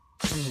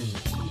And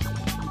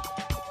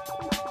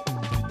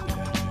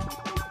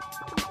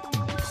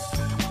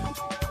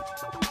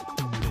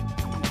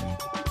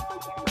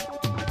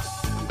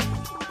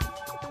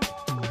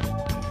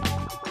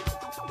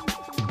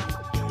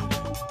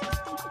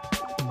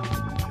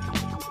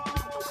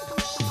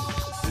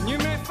you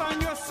may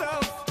find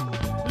yourself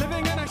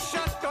living in a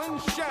shotgun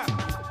shack.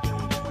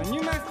 And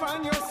you may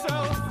find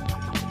yourself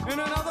in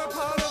another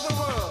part of the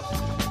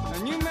world.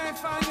 And you may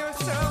find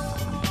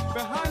yourself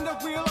behind the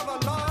wheel of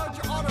a large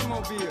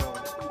automobile.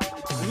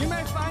 And you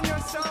may find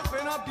yourself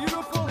in a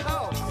beautiful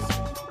house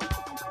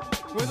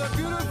with a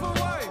beautiful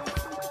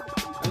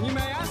wife. And you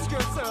may ask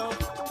yourself,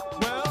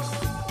 well,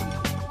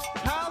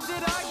 how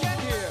did I get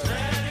here?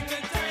 Letting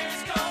the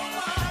days go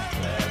by,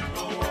 let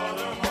the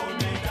water hold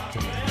me down.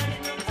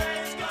 Letting the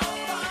days go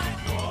by,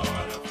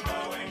 water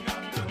flowing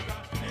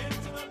underground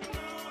into the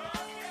blue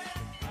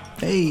again.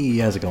 Hey,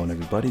 how's it going,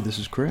 everybody? This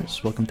is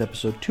Chris. Welcome to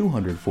episode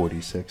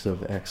 246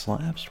 of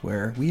X-Lapsed,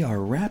 where we are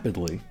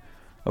rapidly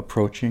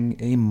approaching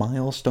a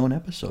milestone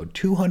episode.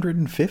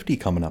 250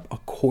 coming up,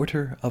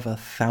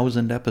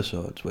 250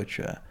 episodes,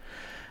 which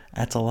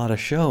that's a lot of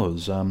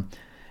shows. And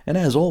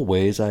as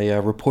always, I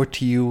report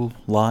to you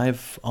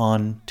live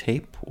on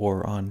tape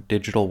or on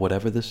digital,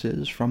 whatever this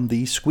is, from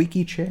the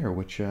squeaky chair,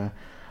 which I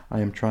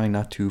am trying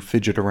not to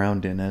fidget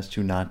around in as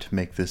to not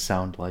make this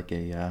sound like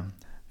a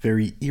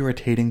very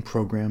irritating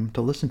program to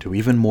listen to,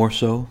 even more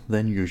so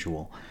than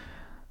usual.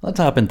 Let's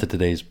hop into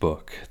today's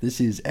book. This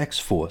is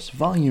X-Force,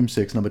 Volume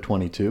 6, Number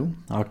 22,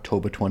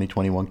 October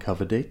 2021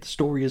 cover date. The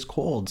story is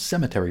called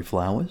Cemetery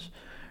Flowers,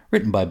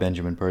 written by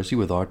Benjamin Percy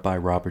with art by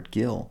Robert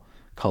Gill.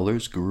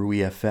 Colors, Guru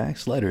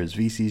EFX. Letters,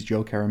 VC's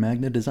Joe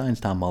Caramagna.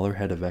 Designs, Tom Muller,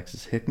 head of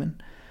X's Hickman.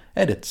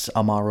 Edits,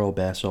 Amaro,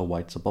 Basso,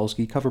 White,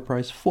 Sapolsky. Cover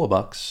price,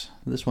 $4.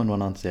 This one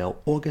went on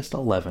sale August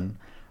 11,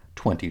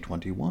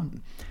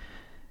 2021.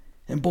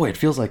 And boy, it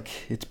feels like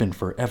it's been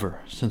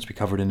forever since we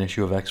covered an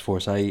issue of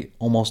X-Force. I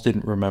almost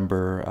didn't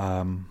remember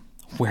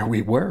where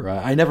we were.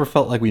 I never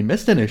felt like we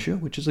missed an issue,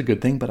 which is a good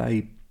thing, but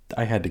I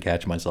had to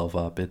catch myself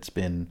up.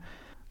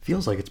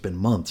 Feels like it's been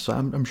months.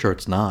 I'm sure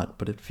it's not,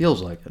 but it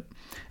feels like it.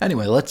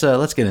 Anyway, let's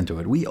get into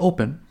it. We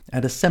open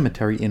at a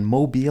cemetery in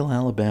Mobile,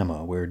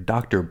 Alabama, where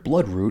Dr.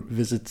 Bloodroot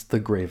visits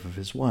the grave of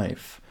his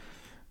wife.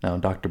 Now,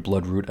 Dr.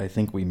 Bloodroot, I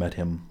think we met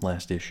him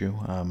last issue,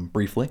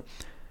 briefly.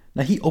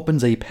 Now, he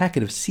opens a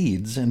packet of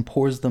seeds and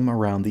pours them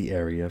around the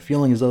area,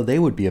 feeling as though they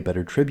would be a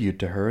better tribute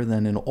to her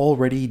than an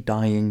already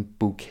dying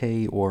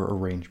bouquet or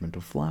arrangement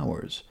of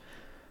flowers.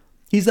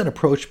 He's then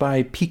approached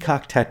by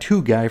Peacock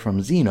Tattoo Guy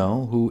from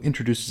Xeno, who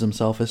introduces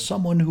himself as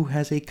someone who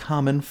has a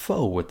common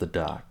foe with the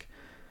doc.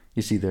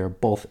 You see, they're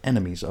both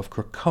enemies of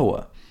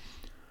Krakoa.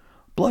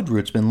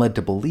 Bloodroot's been led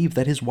to believe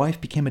that his wife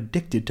became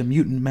addicted to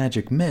mutant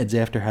magic meds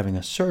after having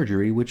a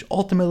surgery, which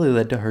ultimately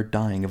led to her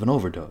dying of an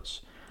overdose.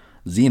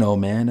 Xeno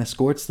Man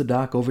escorts the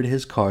doc over to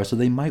his car so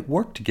they might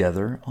work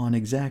together on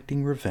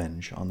exacting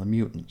revenge on the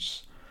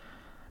mutants.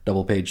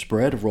 Double page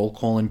spread, roll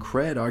call and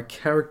cred. Our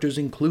characters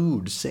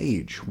include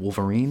Sage,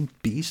 Wolverine,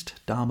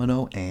 Beast,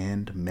 Domino,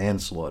 and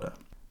Manslaughter.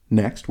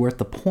 Next, we're at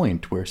the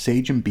point where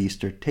Sage and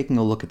Beast are taking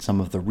a look at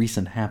some of the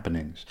recent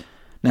happenings.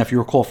 Now, if you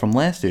recall from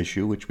last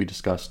issue, which we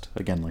discussed,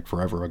 again, like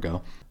forever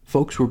ago,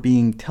 folks were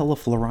being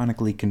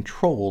telefloranically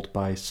controlled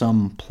by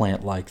some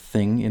plant-like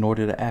thing in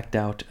order to act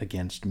out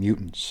against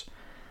mutants.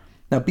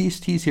 Now,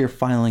 Beast, he's here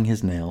filing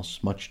his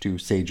nails, much to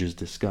Sage's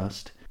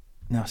disgust.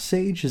 Now,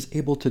 Sage is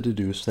able to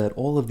deduce that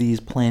all of these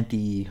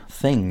planty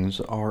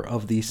things are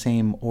of the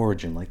same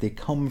origin, like they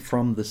come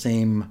from the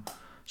same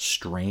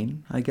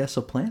strain, I guess,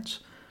 of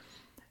plants.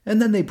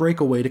 And then they break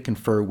away to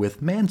confer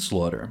with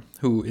Manslaughter,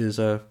 who is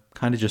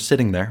kind of just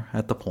sitting there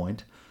at the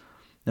point.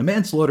 Now,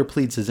 Manslaughter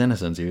pleads his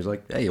innocence. He's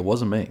like, hey, it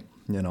wasn't me.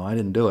 I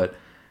didn't do it.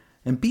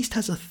 And Beast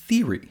has a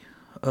theory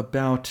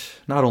about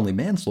not only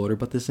Manslaughter,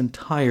 but this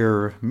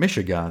entire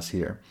Mishigas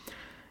here.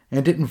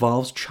 And it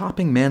involves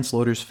chopping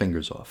Manslaughter's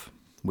fingers off,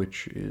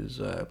 which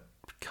is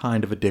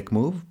kind of a dick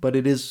move, but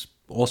it is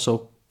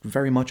also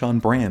very much on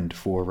brand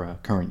for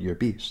current year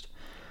Beast.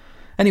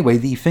 Anyway,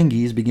 the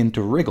fingies begin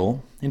to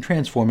wriggle and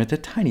transform into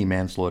tiny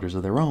Manslaughters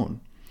of their own.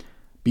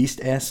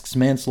 Beast asks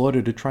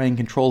Manslaughter to try and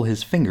control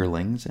his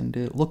fingerlings, and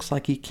it looks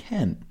like he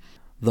can.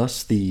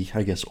 Thus, the,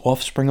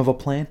 offspring of a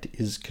plant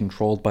is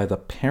controlled by the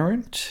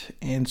parent,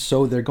 and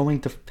so they're going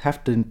to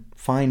have to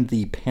find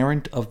the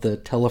parent of the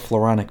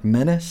telefloronic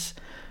menace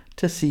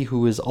to see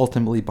who is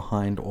ultimately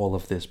behind all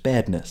of this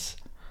badness.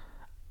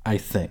 I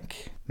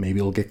think. Maybe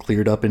it'll get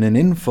cleared up in an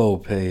info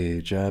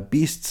page.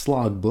 Beast's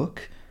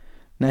logbook.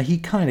 Now, he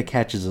kind of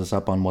catches us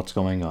up on what's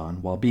going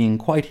on, while being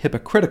quite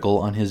hypocritical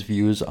on his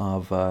views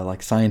of,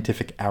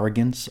 scientific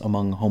arrogance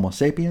among Homo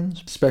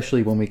sapiens,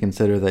 especially when we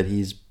consider that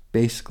he's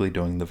basically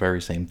doing the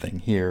very same thing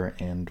here,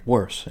 and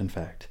worse, in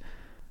fact.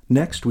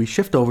 Next, we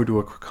shift over to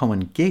a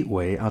Krakoan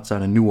gateway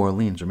outside of New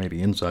Orleans, or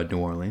maybe inside New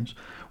Orleans,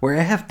 where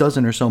a half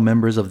dozen or so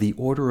members of the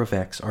Order of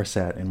X are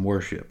sat in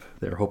worship.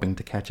 They're hoping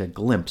to catch a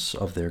glimpse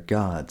of their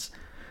gods.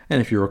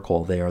 And if you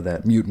recall, they are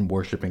that mutant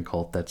worshipping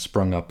cult that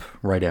sprung up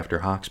right after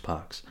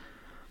Hoxpox.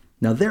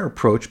 Now they're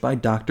approached by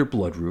Dr.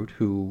 Bloodroot,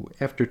 who,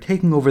 after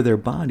taking over their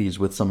bodies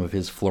with some of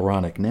his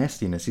floronic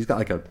nastiness, he's got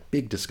like a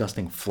big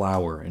disgusting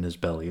flower in his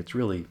belly. It's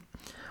really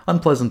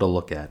unpleasant to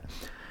look at.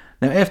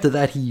 Now after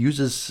that, he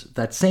uses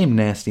that same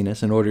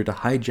nastiness in order to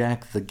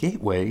hijack the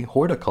gateway,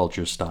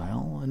 horticulture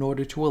style, in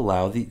order to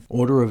allow the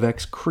Order of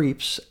X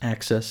creeps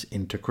access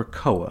into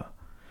Krakoa.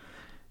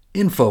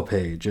 Info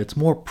page. It's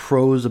more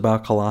prose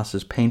about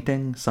Colossus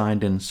painting,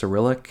 signed in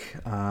Cyrillic.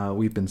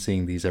 We've been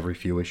seeing these every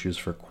few issues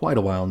for quite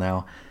a while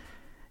now.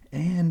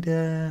 And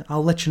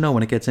I'll let you know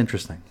when it gets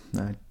interesting.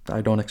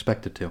 I don't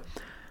expect it to.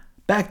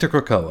 Back to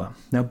Krakoa.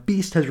 Now,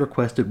 Beast has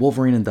requested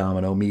Wolverine and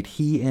Domino meet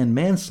he and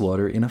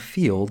Manslaughter in a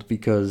field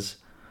because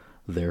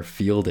they're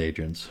field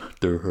agents.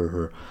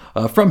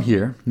 From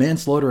here,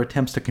 Manslaughter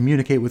attempts to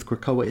communicate with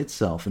Krakoa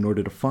itself in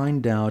order to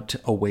find out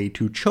a way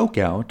to choke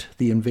out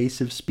the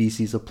invasive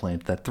species of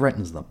plant that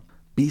threatens them.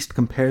 Beast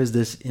compares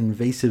this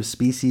invasive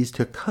species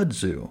to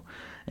kudzu,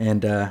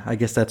 and I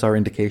guess that's our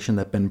indication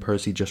that Ben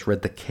Percy just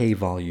read the K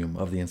volume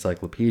of the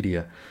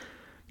encyclopedia.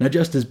 Now,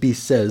 just as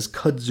Beast says,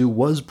 kudzu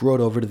was brought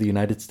over to the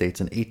United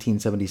States in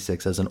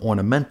 1876 as an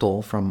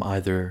ornamental from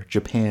either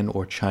Japan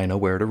or China,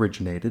 where it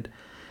originated.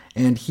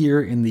 And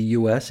here in the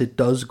U.S., it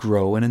does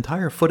grow an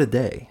entire foot a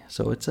day.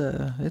 So it's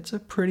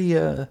a pretty,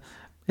 I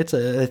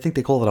think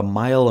they call it a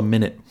mile a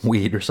minute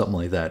weed or something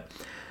like that.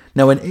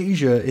 Now, in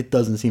Asia, it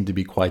doesn't seem to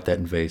be quite that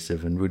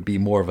invasive and would be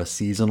more of a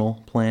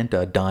seasonal plant,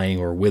 dying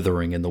or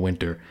withering in the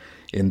winter.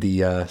 In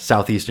the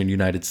southeastern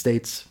United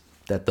States,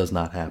 that does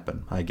not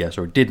happen, I guess,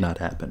 or did not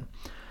happen.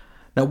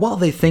 Now, while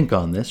they think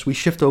on this, we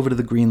shift over to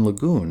the Green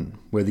Lagoon,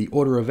 where the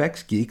Order of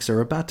X geeks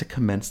are about to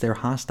commence their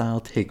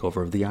hostile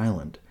takeover of the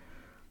island.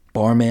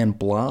 Barman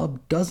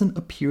Blob doesn't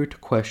appear to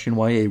question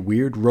why a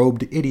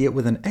weird-robed idiot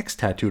with an X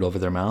tattooed over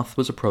their mouth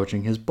was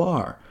approaching his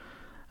bar.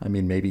 I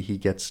mean, maybe he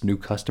gets new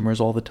customers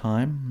all the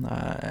time.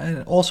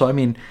 Also,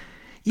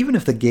 even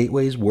if the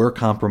gateways were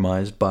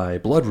compromised by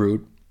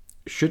Bloodroot,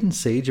 shouldn't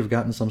Sage have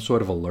gotten some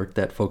sort of alert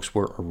that folks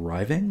were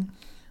arriving?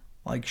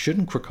 Like,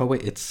 shouldn't Krakoa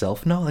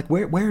itself know? Like,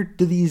 where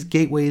do these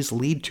gateways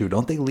lead to?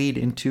 Don't they lead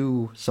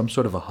into some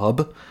sort of a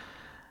hub?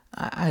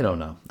 I don't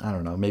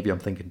know. Maybe I'm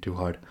thinking too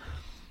hard.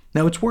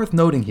 Now, it's worth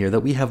noting here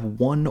that we have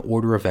one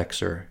Order of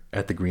Xer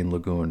at the Green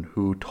Lagoon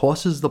who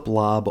tosses the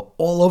blob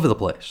all over the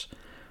place.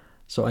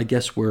 So I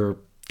guess we're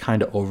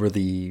kind of over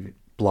the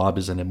blob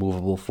is an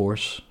immovable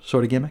force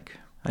sort of gimmick,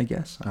 I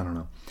guess. I don't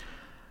know.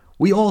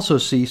 We also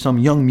see some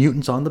young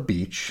mutants on the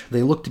beach.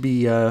 They look to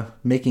be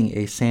making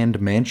a sand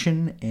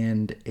mansion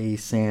and a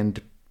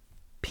sand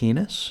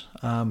penis.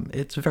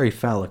 It's very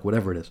phallic,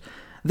 whatever it is.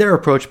 They're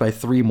approached by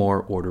 3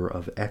 more Order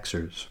of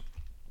Xers.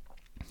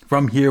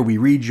 From here, we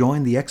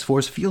rejoin the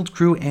X-Force field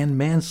crew and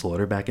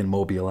Manslaughter back in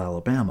Mobile,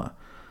 Alabama.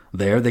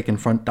 There, they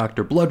confront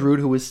Dr. Bloodroot,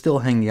 who is still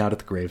hanging out at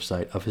the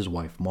gravesite of his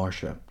wife,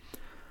 Marcia.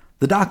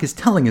 The Doc is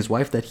telling his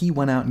wife that he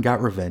went out and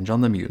got revenge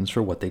on the mutants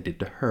for what they did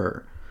to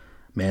her.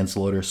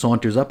 Manslaughter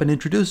saunters up and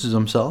introduces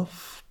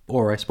himself,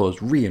 or I suppose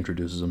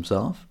reintroduces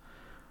himself.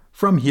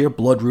 From here,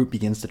 Bloodroot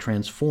begins to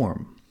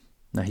transform.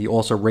 Now, he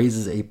also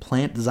raises a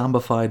plant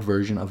zombified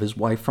version of his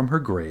wife from her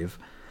grave,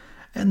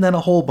 and then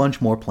a whole bunch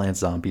more plant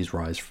zombies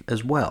rise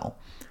as well.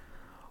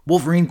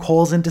 Wolverine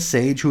calls into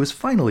Sage, who has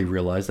finally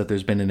realized that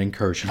there's been an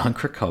incursion on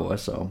Krakoa,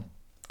 so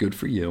good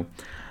for you.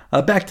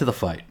 Back to the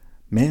fight.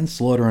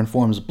 Manslaughter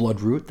informs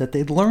Bloodroot that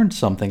they'd learned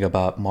something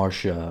about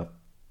Marcia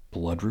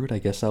Bloodroot, I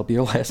guess that'll be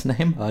her last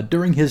name,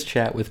 during his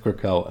chat with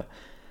Krakoa.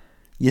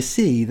 You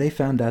see, they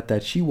found out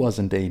that she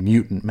wasn't a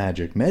mutant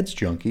magic meds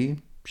junkie,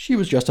 she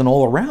was just an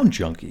all-around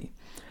junkie.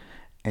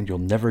 And you'll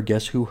never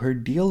guess who her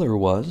dealer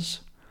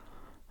was.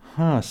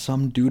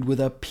 Some dude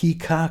with a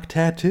peacock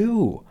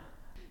tattoo.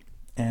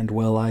 And,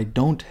 well, I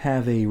don't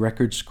have a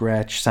record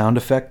scratch sound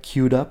effect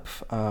queued up.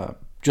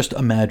 Just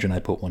imagine I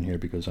put one here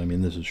because,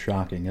 this is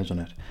shocking, isn't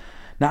it?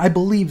 Now, I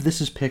believe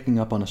this is picking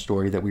up on a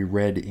story that we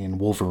read in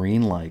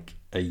Wolverine like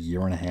a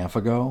year and a half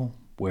ago,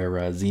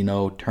 where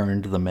Zeno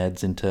turned the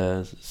meds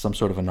into some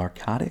sort of a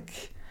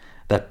narcotic.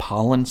 That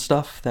pollen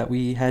stuff that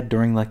we had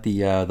during like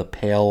the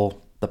pale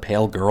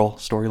girl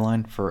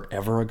storyline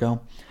forever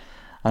ago.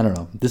 I don't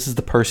know. This is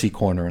the Percy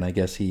corner, and I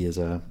guess he is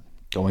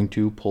going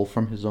to pull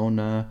from his own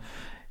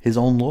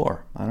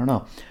lore. I don't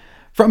know.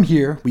 From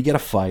here, we get a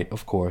fight,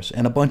 of course,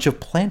 and a bunch of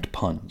plant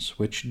puns,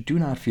 which do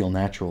not feel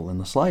natural in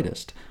the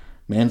slightest.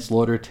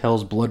 Manslaughter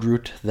tells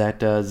Bloodroot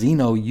that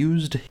Zeno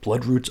used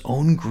Bloodroot's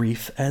own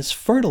grief as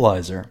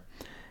fertilizer,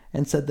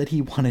 and said that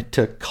he wanted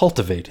to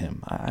cultivate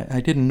him. I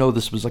didn't know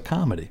this was a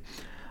comedy.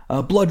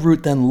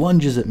 Bloodroot then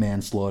lunges at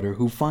Manslaughter,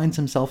 who finds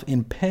himself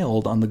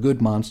impaled on the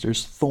good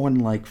monster's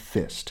thorn-like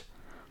fist.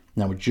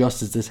 Now,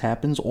 just as this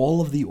happens,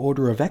 all of the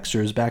Order of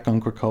Xers back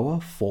on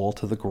Krakoa fall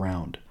to the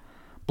ground.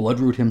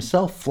 Bloodroot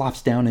himself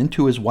flops down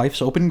into his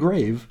wife's open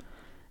grave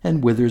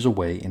and withers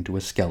away into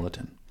a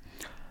skeleton.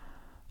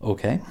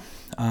 Okay.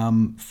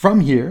 From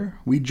here,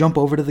 we jump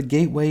over to the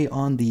gateway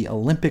on the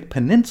Olympic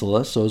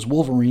Peninsula so as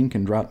Wolverine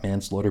can drop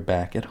Manslaughter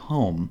back at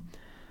home.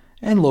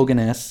 And Logan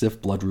asks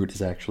if Bloodroot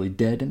is actually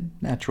dead, and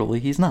naturally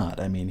he's not.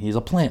 He's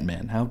a plant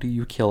man. How do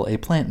you kill a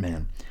plant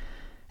man?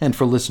 And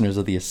for listeners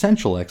of the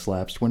Essential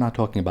X-Lapsed, we're not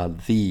talking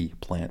about the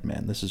Plant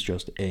Man. This is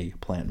just a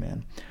Plant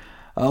Man.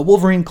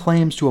 Wolverine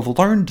claims to have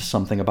learned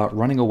something about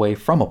running away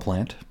from a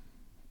plant,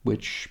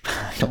 which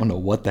I don't know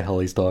what the hell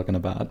he's talking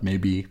about.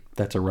 Maybe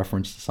that's a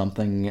reference to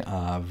something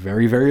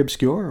very, very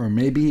obscure, or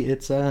maybe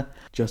it's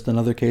just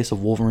another case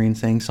of Wolverine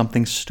saying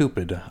something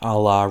stupid, a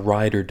la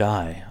Ride or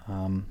Die.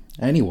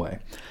 Anyway,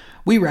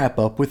 we wrap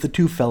up with the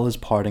two fellas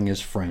parting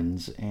as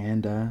friends,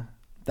 and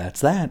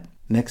that's that.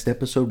 Next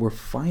episode, we're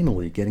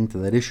finally getting to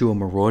that issue of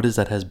Marauders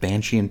that has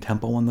Banshee and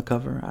Tempo on the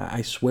cover.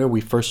 I swear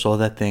we first saw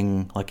that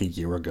thing like a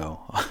year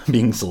ago,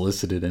 being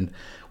solicited, and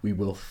we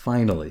will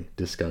finally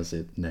discuss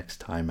it next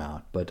time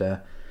out.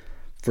 But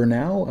for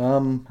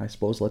now, I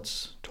suppose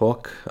let's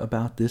talk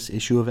about this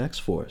issue of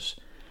X-Force.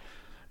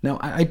 Now,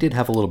 I did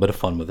have a little bit of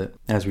fun with it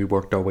as we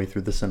worked our way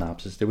through the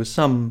synopsis. There was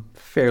some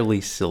fairly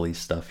silly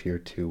stuff here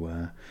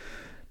to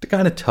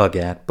kind of tug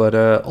at, but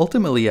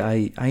ultimately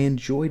I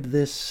enjoyed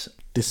this.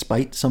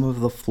 Despite some of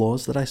the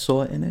flaws that I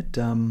saw in it,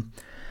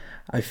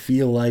 I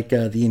feel like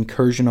the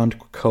incursion onto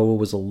Krakoa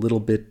was a little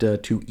bit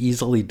too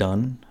easily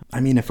done. I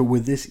mean, if it were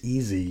this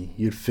easy,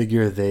 you'd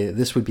figure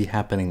this would be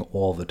happening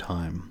all the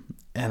time.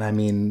 And I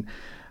mean,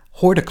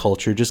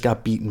 Horticulture just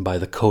got beaten by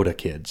the Coda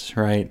kids,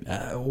 right?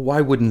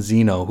 Why wouldn't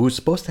Xeno, who's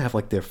supposed to have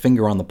like their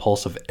finger on the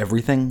pulse of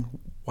everything,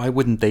 why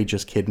wouldn't they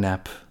just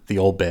kidnap the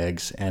old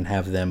bags and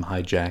have them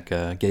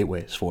hijack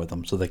gateways for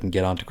them so they can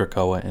get onto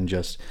Krakoa and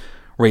just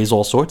raise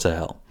all sorts of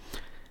hell?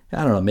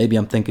 I don't know, maybe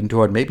I'm thinking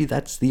toward, maybe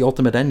that's the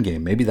ultimate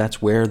endgame. Maybe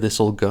that's where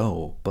this'll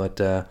go. But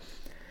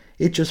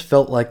it just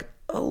felt like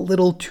a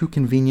little too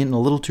convenient and a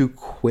little too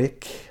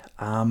quick.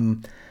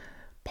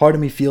 Part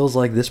of me feels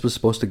like this was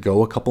supposed to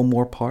go a couple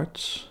more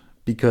parts.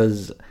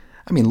 Because,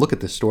 I mean, look at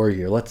this story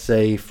here. Let's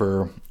say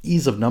for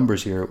ease of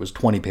numbers here, it was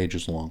 20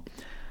 pages long.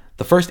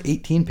 The first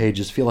 18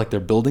 pages feel like they're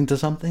building to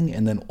something,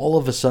 and then all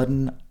of a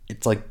sudden,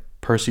 it's like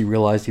Percy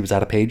realized he was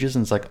out of pages,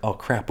 and it's like, oh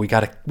crap, we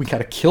gotta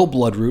kill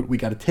Bloodroot, we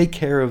gotta take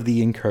care of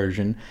the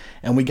incursion,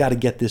 and we gotta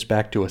get this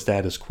back to a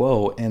status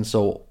quo. And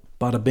so,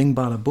 bada bing,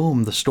 bada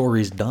boom, the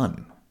story's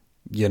done.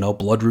 You know,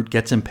 Bloodroot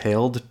gets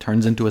impaled,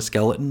 turns into a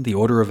skeleton, the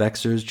Order of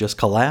Xers just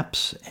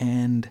collapse,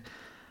 and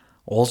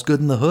all's good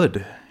in the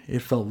hood.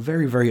 It felt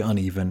very, very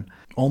uneven,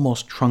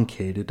 almost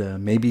truncated.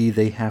 Maybe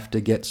they have to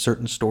get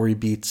certain story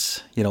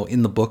beats,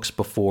 in the books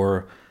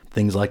before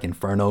things like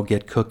Inferno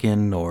get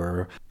cooking,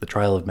 or the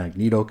trial of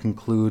Magneto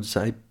concludes.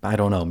 I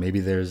don't know.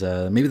 Maybe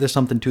there's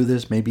something to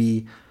this.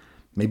 Maybe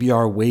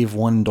our Wave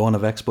 1 Dawn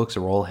of X books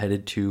are all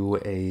headed to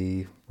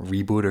a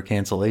reboot or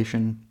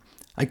cancellation.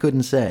 I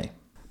couldn't say.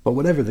 But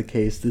whatever the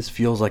case, this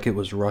feels like it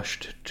was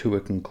rushed to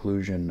a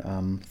conclusion.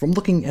 From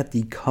looking at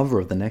the cover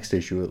of the next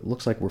issue, it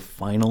looks like we're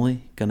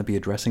finally going to be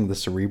addressing the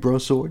Cerebro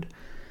Sword,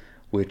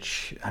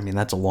 which, I mean,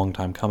 that's a long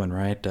time coming,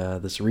 right?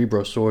 The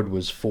Cerebro Sword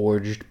was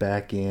forged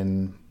back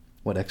in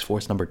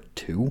X-Force number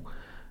 2?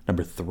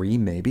 Number 3,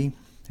 maybe?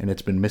 And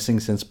it's been missing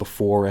since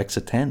before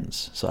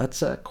X-Attends. So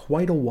that's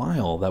quite a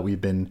while that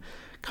we've been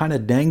kind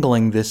of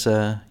dangling this,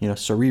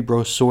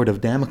 Cerebro Sword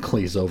of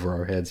Damocles over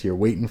our heads here,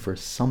 waiting for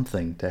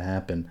something to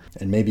happen.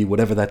 And maybe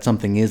whatever that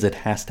something is, it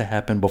has to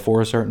happen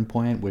before a certain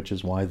point, which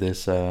is why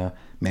this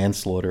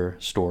manslaughter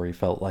story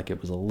felt like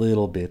it was a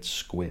little bit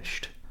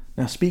squished.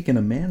 Now, speaking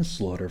of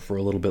manslaughter for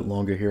a little bit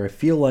longer here, I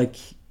feel like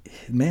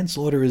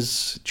manslaughter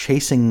is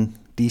chasing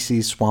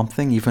DC's Swamp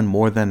Thing even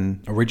more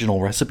than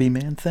original Recipe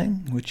Man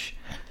thing, which,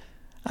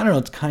 I don't know,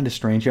 it's kind of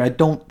strange. I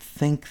don't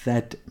think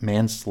that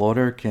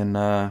Manslaughter can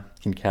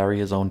carry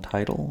his own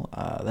title.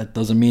 That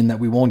doesn't mean that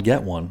we won't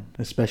get one,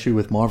 especially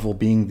with Marvel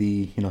being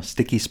the,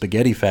 sticky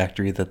spaghetti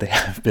factory that they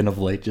have been of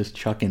late, just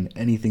chucking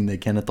anything they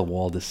can at the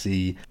wall to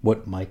see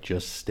what might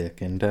just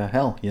stick. And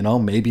hell,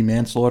 maybe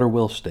Manslaughter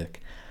will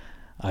stick.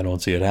 I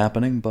don't see it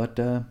happening, but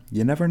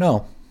you never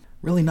know.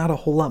 Really not a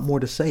whole lot more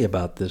to say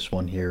about this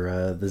one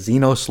here. The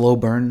Xeno slow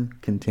burn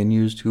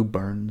continues to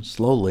burn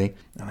slowly.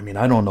 I mean,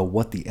 I don't know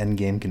what the end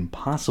game can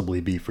possibly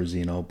be for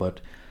Xeno,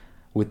 but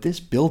with this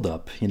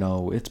build-up,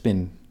 it's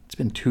been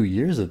 2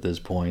 years at this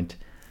point.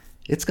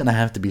 It's going to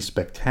have to be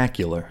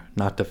spectacular,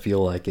 not to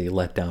feel like a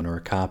letdown or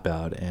a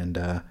cop-out,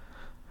 and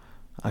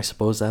I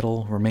suppose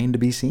that'll remain to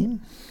be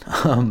seen.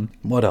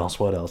 What else?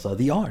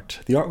 The art.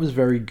 The art was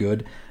very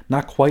good.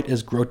 Not quite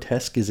as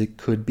grotesque as it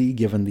could be,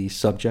 given the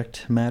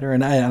subject matter.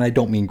 And I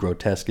don't mean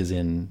grotesque as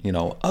in,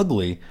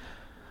 ugly,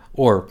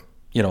 or,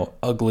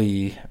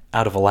 ugly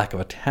out of a lack of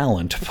a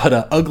talent,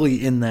 but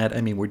ugly in that,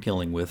 I mean, we're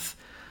dealing with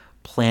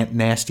plant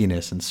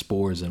nastiness and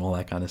spores and all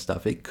that kind of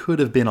stuff. It could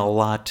have been a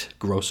lot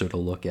grosser to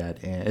look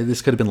at. And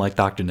this could have been like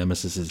Dr.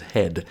 Nemesis's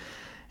head,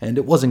 and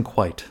it wasn't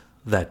quite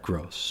that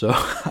gross. So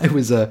I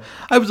was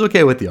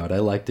okay with the art. I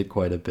liked it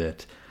quite a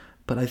bit.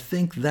 But I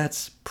think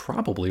that's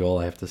probably all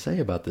I have to say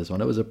about this one.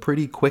 It was a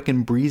pretty quick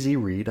and breezy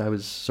read. I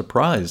was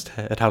surprised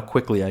at how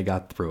quickly I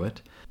got through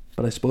it.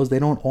 But I suppose they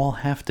don't all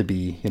have to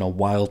be,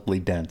 wildly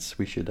dense.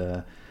 We should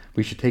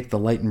take the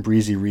light and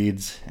breezy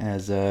reads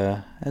as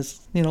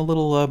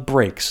little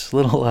breaks,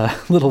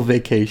 little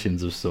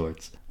vacations of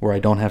sorts, where I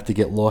don't have to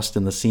get lost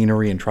in the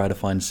scenery and try to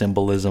find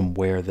symbolism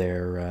where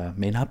there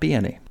may not be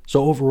any.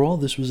 So overall,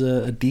 this was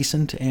a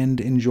decent and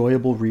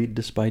enjoyable read,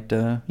 despite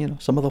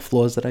some of the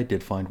flaws that I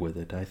did find with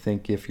it. I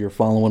think if you're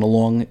following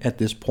along at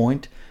this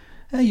point,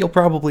 you'll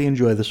probably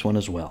enjoy this one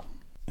as well.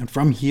 And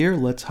from here,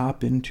 let's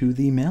hop into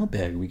the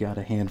mailbag. We got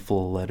a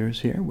handful of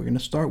letters here. We're going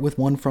to start with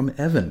one from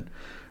Evan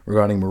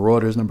regarding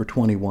Marauders number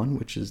 21,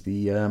 which is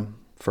the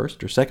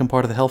first or second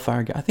part of the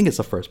Hellfire Gala. I think it's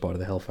the first part of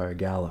the Hellfire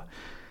Gala.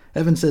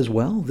 Evan says,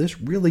 well,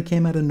 this really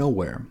came out of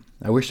nowhere.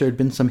 I wish there had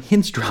been some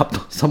hints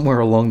dropped somewhere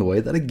along the way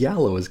that a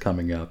gala was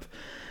coming up.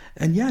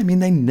 And yeah, I mean,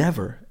 they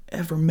never,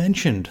 ever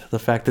mentioned the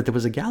fact that there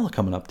was a gala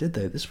coming up, did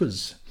they? This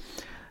was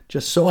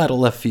just so out of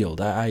left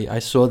field. I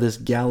saw this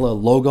gala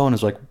logo and I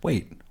was like,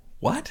 wait,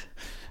 what?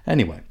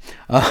 Anyway,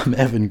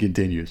 Evan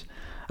continues.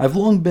 I've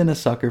long been a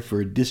sucker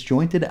for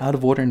disjointed,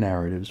 out-of-order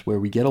narratives where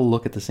we get a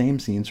look at the same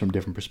scenes from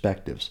different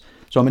perspectives,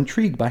 so I'm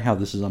intrigued by how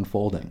this is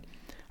unfolding.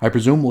 I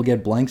presume we'll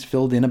get blanks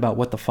filled in about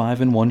what the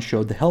 5-in-1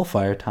 showed the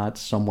Hellfire Tots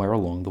somewhere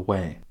along the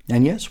way.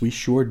 And yes, we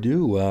sure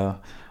do,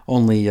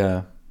 only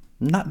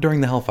not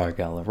during the Hellfire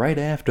Gala. Right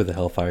after the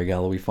Hellfire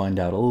Gala, we find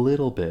out a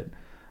little bit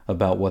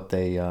about what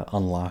they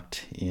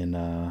unlocked in,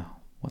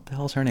 what the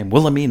hell's her name?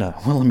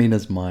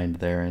 Wilhelmina's mind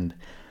there, and,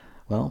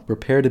 well,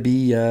 prepare to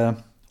be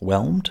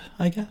whelmed,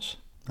 I guess?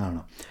 I don't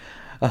know.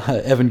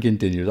 Evan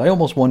continues, I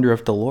almost wonder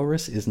if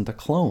Dolores isn't a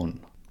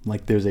clone.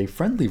 Like there's a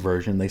friendly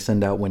version they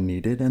send out when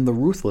needed, and the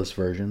ruthless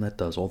version that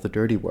does all the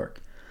dirty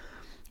work.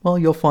 Well,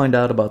 you'll find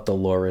out about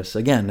Dolores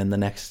again in the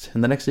next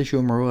issue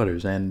of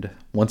Marauders, and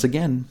once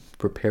again,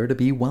 prepare to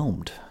be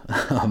whelmed.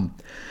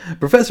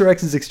 Professor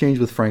X's exchange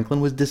with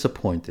Franklin was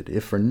disappointed,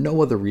 if for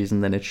no other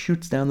reason than it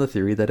shoots down the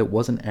theory that it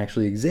wasn't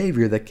actually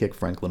Xavier that kicked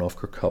Franklin off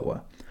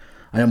Krakoa.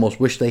 I almost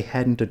wish they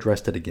hadn't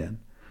addressed it again.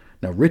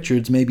 Now,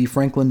 Richards may be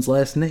Franklin's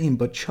last name,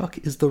 but Chuck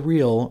is the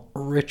real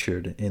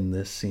Richard in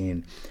this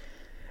scene.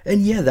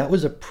 And yeah, that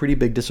was a pretty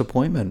big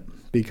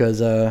disappointment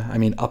because,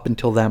 up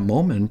until that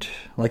moment,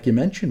 like you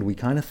mentioned, we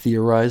kind of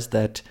theorized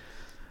that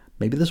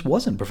maybe this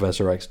wasn't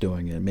Professor X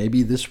doing it.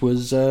 Maybe this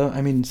was,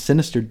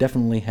 Sinister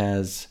definitely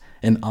has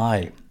an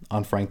eye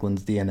on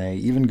Franklin's DNA,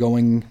 even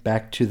going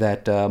back to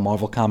that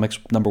Marvel Comics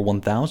number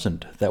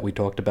 1000 that we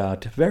talked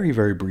about very,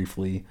 very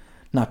briefly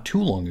not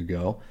too long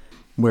ago,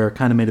 where it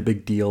kind of made a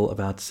big deal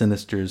about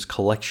Sinister's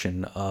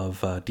collection of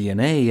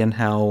DNA and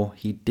how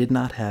he did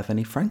not have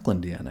any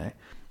Franklin DNA.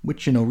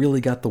 Which,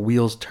 really got the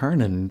wheels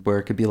turning, where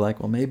it could be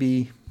like, well,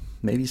 maybe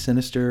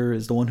Sinister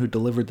is the one who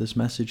delivered this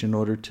message in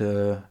order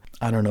to,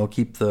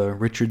 keep the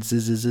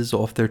Richardses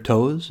off their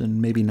toes and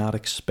maybe not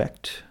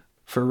expect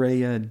for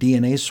a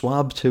DNA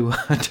swab to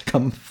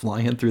come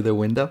flying through their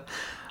window.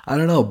 I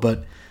don't know,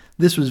 but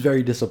this was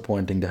very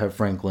disappointing to have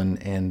Franklin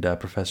and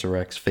Professor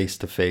X face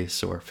to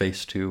face, or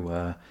face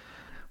to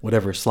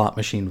whatever slot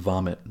machine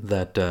vomit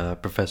that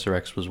Professor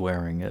X was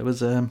wearing. It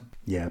was,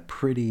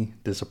 pretty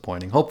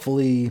disappointing.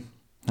 Hopefully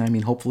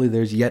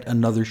there's yet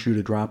another shoe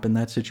to drop in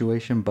that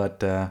situation,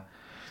 but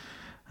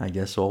I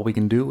guess all we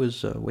can do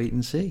is wait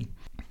and see.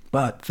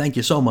 But thank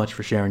you so much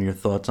for sharing your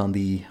thoughts on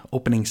the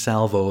opening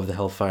salvo of the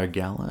Hellfire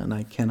Gala, and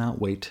I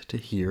cannot wait to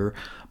hear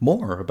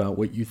more about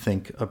what you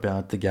think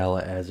about the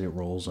gala as it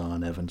rolls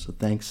on, Evan, so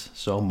thanks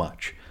so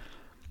much.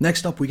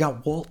 Next up, we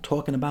got Walt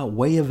talking about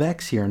Way of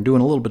X here and doing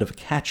a little bit of a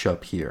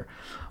catch-up here.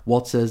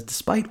 Walt says,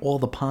 despite all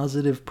the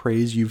positive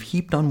praise you've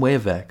heaped on Way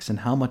of X and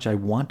how much I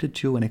wanted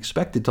to and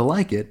expected to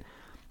like it,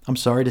 I'm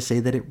sorry to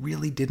say that it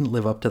really didn't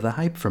live up to the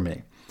hype for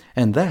me.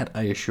 And that,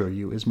 I assure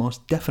you, is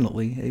most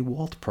definitely a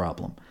Walt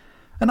problem.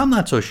 And I'm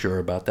not so sure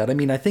about that.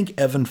 I think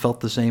Evan felt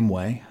the same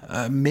way.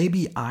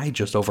 Maybe I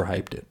just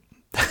overhyped it.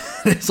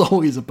 It's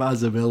always a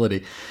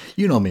possibility.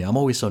 You know me, I'm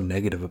always so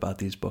negative about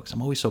these books.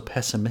 I'm always so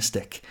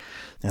pessimistic.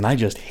 And I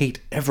just hate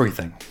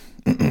everything.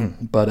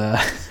 But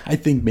I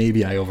think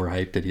maybe I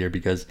overhyped it here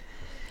because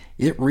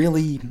it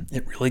really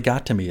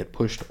got to me. It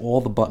pushed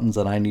all the buttons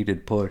that I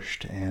needed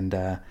pushed.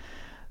 And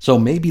so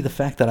maybe the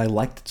fact that I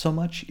liked it so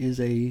much is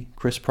a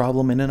Chris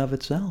problem in and of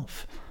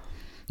itself.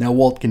 Now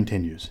Walt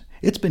continues.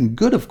 It's been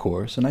good, of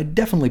course, and I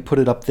definitely put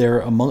it up there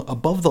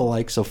above the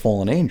likes of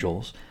Fallen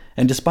Angels,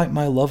 and despite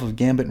my love of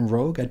Gambit and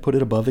Rogue, I'd put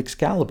it above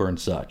Excalibur and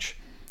such.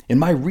 In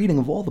my reading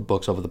of all the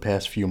books over the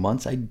past few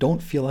months, I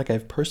don't feel like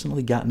I've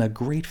personally gotten a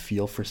great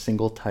feel for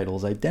single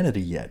title's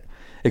identity yet,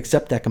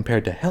 except that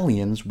compared to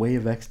Hellions, Way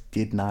of X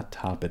did not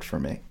top it for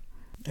me.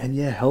 And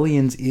yeah,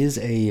 Hellions is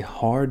a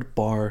hard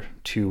bar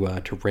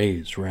to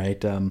raise,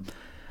 right?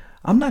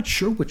 I'm not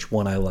sure which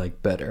one I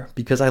like better,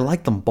 because I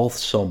like them both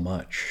so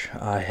much.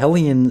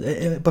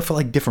 Hellions, but for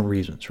like different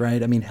reasons,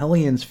 right?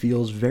 Hellions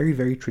feels very,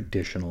 very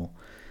traditional.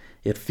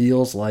 It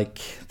feels like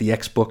the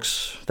X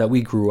books that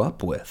we grew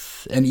up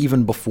with, and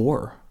even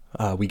before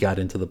we got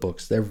into the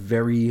books. They're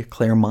very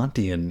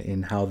Claremontian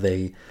in how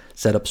they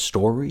set up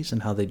stories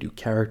and how they do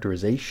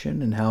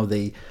characterization and how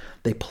they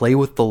play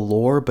with the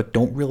lore, but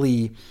don't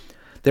really...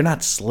 They're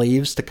not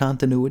slaves to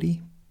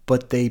continuity,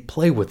 but they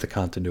play with the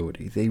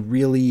continuity. They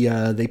really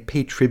they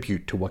pay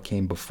tribute to what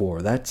came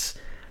before. That's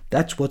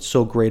what's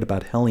so great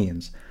about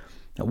Hellions.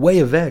 Now, Way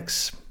of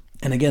X,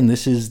 and again,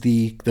 this is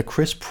the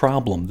Chris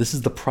problem. This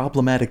is the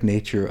problematic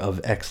nature of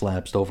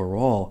X-Lapsed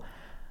overall.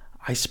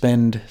 I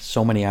spend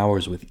so many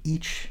hours with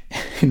each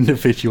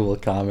individual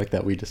comic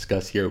that we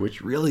discuss here,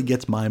 which really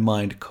gets my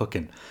mind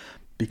cooking,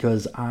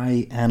 because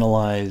I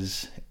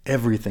analyze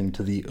everything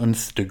to the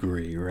nth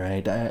degree,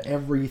 right?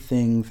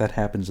 Everything that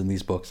happens in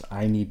these books,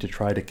 I need to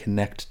try to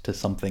connect to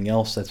something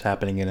else that's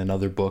happening in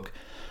another book,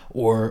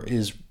 or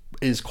is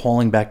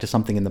calling back to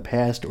something in the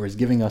past, or is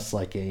giving us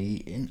like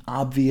an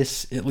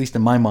obvious, at least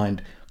in my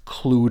mind,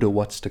 clue to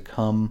what's to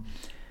come.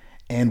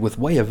 And with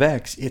Way of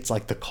X, it's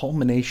like the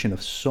culmination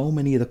of so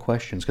many of the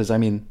questions. Because, I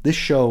mean, this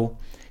show,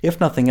 if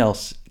nothing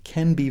else,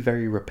 can be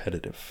very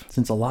repetitive.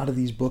 Since a lot of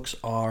these books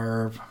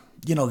are,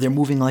 they're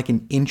moving like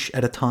an inch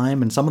at a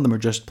time, and some of them are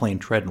just plain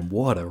treading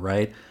water,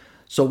 right?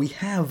 So we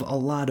have a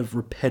lot of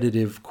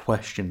repetitive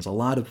questions, a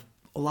lot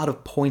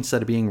of points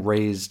that are being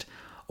raised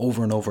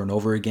over and over and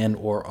over again,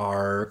 or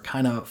are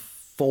kind of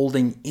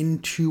folding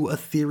into a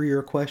theory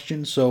or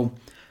question. So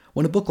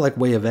when a book like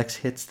Way of X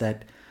hits,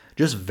 that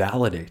just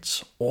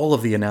validates all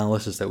of the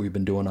analysis that we've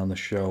been doing on the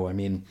show. I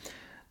mean,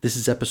 this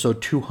is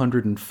episode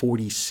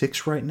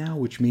 246 right now,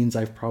 which means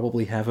I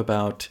probably have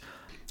about,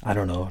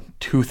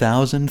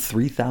 2,000,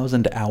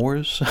 3,000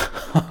 hours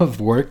of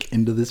work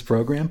into this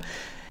program.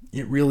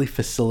 It really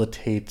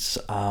facilitates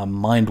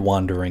mind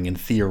wandering and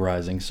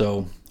theorizing.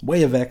 So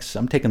Way of X,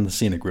 I'm taking the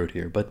scenic route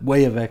here, but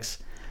Way of X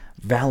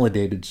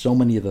validated so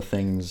many of the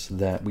things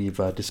that we've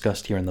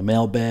discussed here in the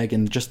mailbag,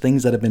 and just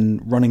things that have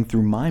been running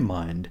through my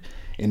mind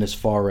in as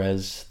far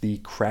as the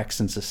cracks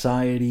in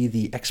society,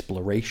 the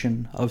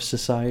exploration of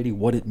society,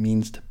 what it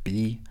means to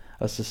be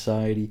a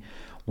society,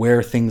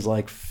 where things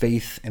like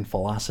faith and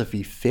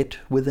philosophy fit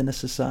within a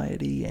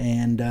society,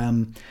 and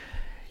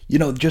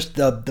just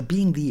the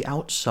being the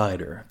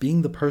outsider,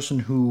 being the person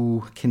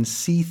who can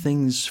see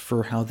things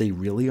for how they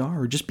really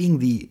are, or just being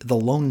the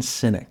lone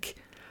cynic.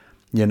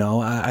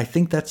 I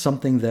think that's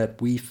something that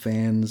we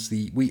fans,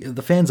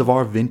 the fans of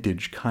our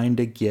vintage, kind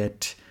of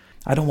get,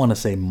 I don't want to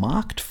say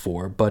mocked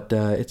for, but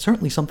it's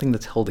certainly something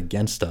that's held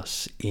against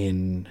us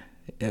in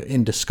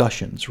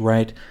discussions,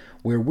 right?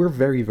 Where we're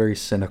very, very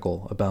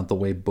cynical about the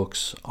way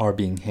books are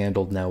being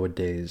handled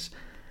nowadays.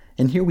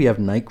 And here we have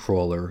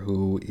Nightcrawler,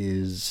 who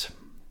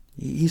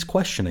he's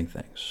questioning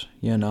things,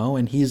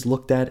 and he's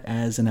looked at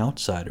as an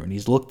outsider, and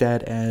he's looked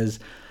at as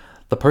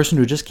the person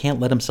who just can't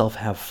let himself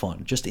have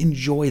fun. Just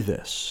enjoy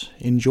this.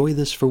 Enjoy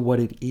this for what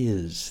it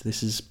is.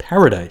 This is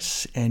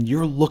paradise, and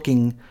you're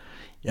looking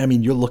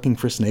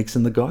for snakes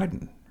in the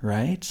garden,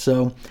 right?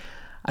 So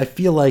I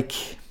feel like,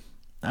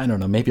 I don't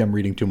know, maybe I'm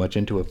reading too much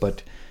into it,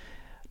 but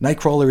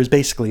Nightcrawler is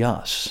basically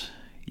us,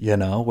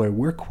 where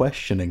we're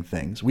questioning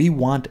things. We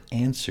want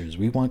answers.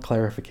 We want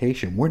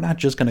clarification. We're not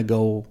just going to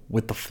go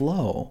with the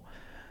flow.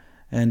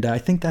 And I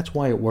think that's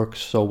why it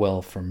works so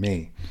well for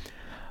me.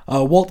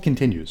 Walt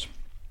continues.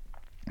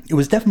 It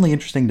was definitely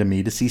interesting to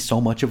me to see so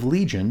much of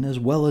Legion, as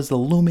well as the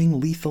looming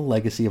lethal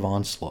legacy of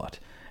Onslaught.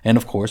 And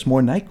of course,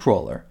 more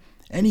Nightcrawler.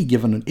 Any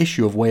given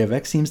issue of Way of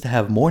X seems to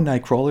have more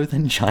Nightcrawler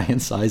than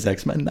Giant Size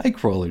X-Men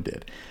Nightcrawler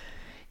did.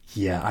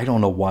 Yeah, I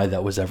don't know why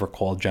that was ever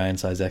called Giant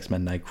Size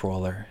X-Men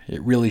Nightcrawler.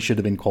 It really should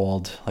have been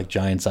called like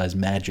Giant Size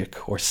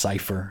Magic or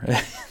Cypher.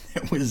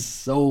 There was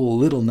so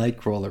little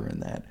Nightcrawler in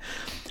that.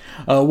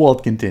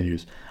 Walt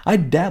continues. I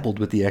dabbled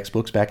with the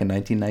X-books back in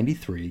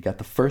 1993, got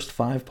the first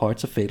 5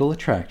 parts of Fatal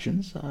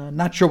Attractions.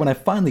 Not sure when I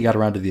finally got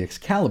around to the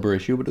Excalibur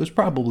issue, but it was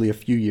probably a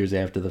few years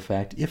after the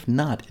fact, if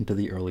not into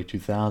the early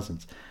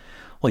 2000s.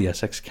 Well,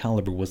 yes,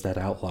 Excalibur was that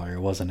outlier,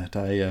 wasn't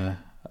it?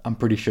 I'm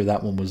pretty sure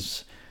that one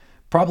was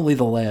probably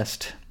the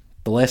last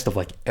of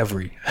like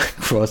every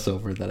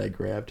crossover that I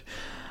grabbed.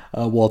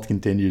 Walt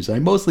continues, I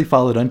mostly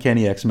followed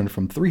Uncanny X-Men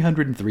from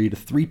 303 to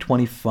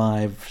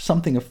 325,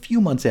 something a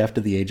few months after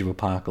the Age of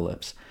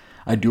Apocalypse.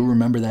 I do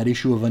remember that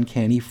issue of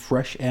Uncanny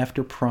fresh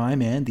after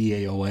Prime and the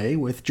AOA,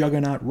 with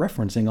Juggernaut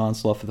referencing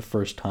Onslaught for the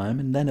first time,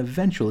 and then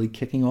eventually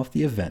kicking off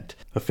the event,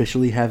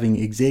 officially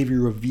having Xavier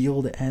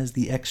revealed as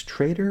the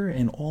X-Traitor,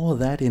 and all of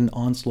that in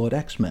Onslaught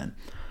X-Men.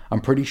 I'm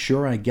pretty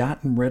sure I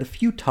got and read a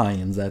few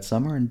tie-ins that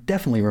summer, and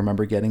definitely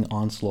remember getting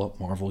Onslaught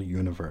Marvel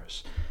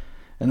Universe.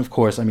 And of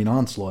course,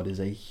 Onslaught is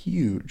a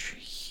huge,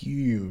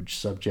 huge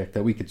subject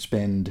that we could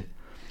spend,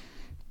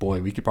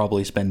 we could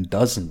probably spend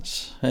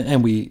dozens.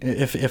 And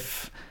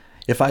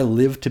if I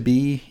live to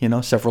be,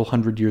 several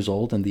hundred years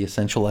old and the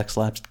Essential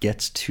X-Lapsed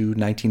gets to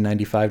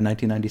 1995,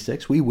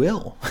 1996, we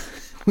will.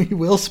 We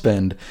will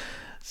spend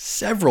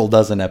several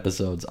dozen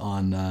episodes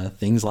on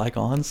things like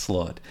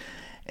Onslaught.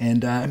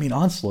 And,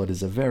 Onslaught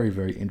is a very,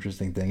 very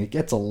interesting thing. It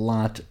gets a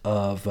lot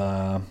of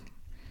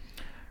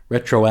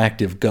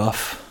retroactive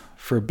guff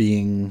for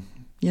being,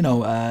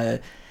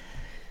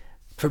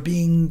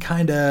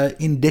 kind of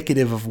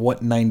indicative of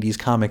what 90s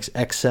comics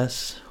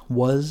excess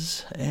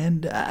was,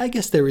 and I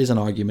guess there is an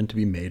argument to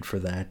be made for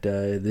that.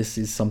 This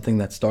is something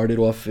that started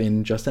off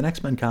in just an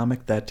X-Men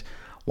comic that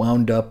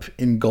wound up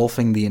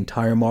engulfing the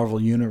entire Marvel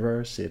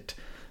Universe. It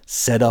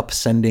set up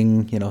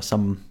sending,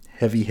 some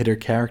heavy hitter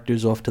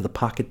characters off to the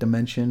pocket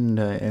dimension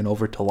and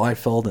over to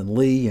Liefeld and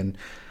Lee, and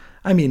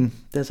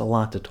there's a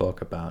lot to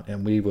talk about,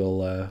 and we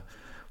will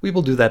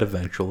do that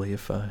eventually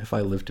if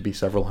I live to be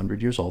several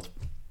hundred years old.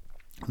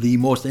 The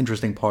most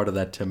interesting part of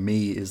that to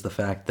me is the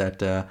fact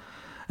that,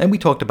 and we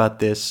talked about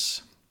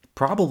this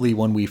probably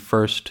when we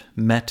first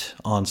met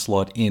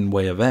Onslaught in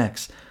Way of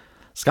X,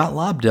 Scott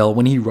Lobdell,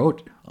 when he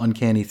wrote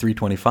Uncanny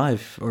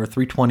 325 or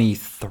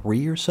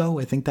 323 or so,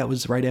 I think that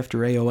was right after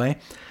AOA,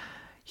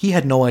 he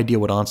had no idea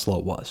what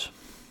Onslaught was.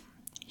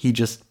 He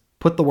just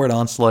put the word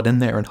Onslaught in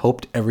there and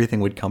hoped everything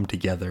would come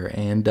together.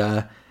 And,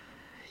 I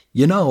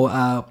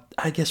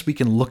guess we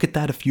can look at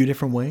that a few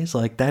different ways.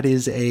 Like, that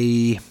is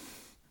I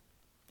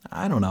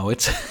don't know,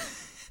 it's...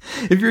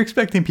 If you're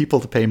expecting people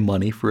to pay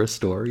money for a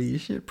story, you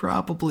should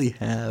probably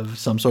have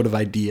some sort of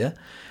idea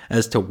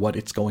as to what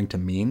it's going to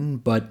mean.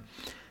 But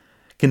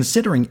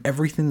considering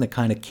everything that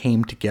kind of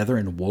came together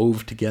and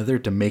wove together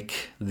to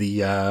make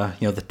the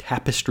the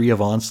tapestry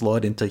of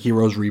Onslaught into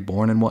Heroes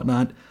Reborn and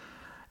whatnot,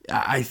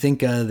 I think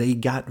they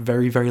got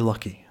very, very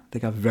lucky. They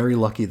got very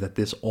lucky that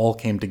this all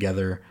came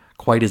together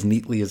quite as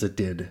neatly as it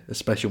did,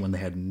 especially when they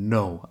had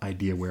no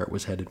idea where it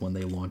was headed when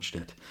they launched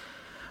it.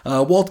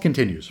 Walt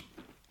continues.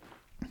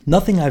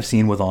 Nothing I've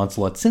seen with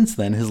Onslaught since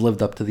then has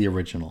lived up to the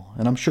original,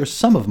 and I'm sure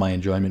some of my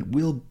enjoyment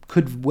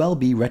could well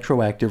be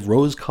retroactive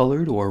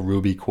rose-colored or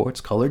ruby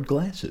quartz-colored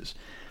glasses.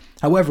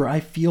 However,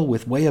 I feel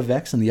with Way of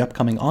X and the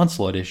upcoming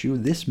Onslaught issue,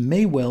 this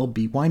may well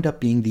wind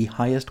up being the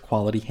highest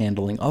quality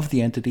handling of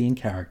the entity and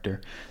character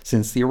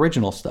since the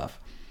original stuff.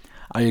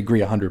 I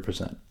agree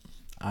 100%.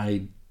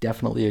 I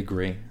definitely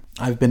agree.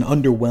 I've been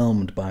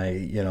underwhelmed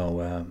by,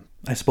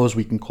 I suppose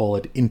we can call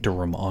it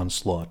interim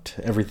Onslaught.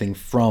 Everything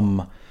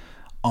from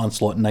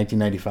Onslaught in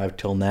 1995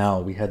 till now.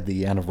 We had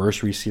the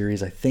anniversary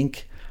series, I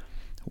think.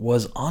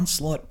 Was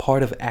Onslaught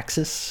part of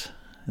Axis?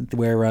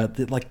 Where,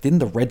 didn't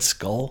the Red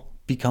Skull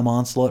become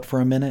Onslaught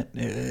for a minute?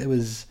 It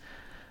was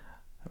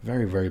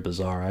very, very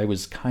bizarre. I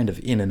was kind of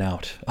in and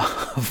out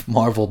of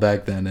Marvel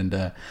back then,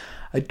 and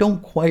I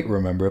don't quite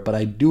remember it, but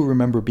I do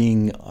remember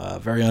being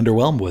very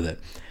underwhelmed with it.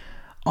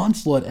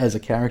 Onslaught as a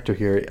character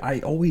here,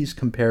 I always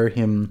compare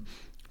him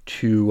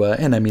to,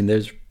 and I mean,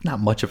 there's not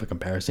much of a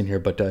comparison here,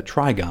 but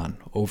Trigon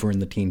over in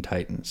the Teen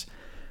Titans.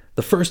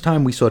 The first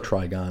time we saw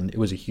Trigon, it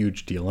was a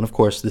huge deal. And of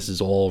course, this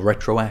is all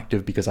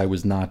retroactive because I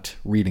was not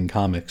reading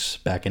comics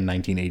back in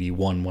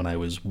 1981 when I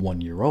was 1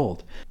 year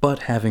old. But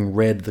having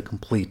read the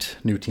complete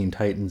New Teen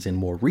Titans in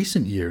more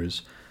recent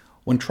years,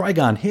 when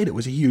Trigon hit, it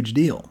was a huge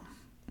deal.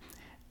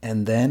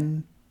 And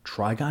then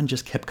Trigon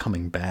just kept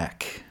coming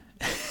back.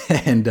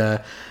 And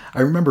I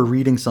remember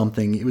reading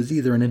something, it was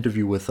either an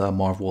interview with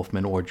Marv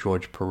Wolfman or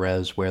George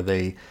Perez, where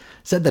they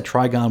said that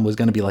Trigon was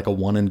going to be like a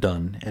one and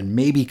done, and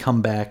maybe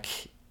come back,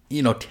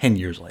 10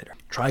 years later.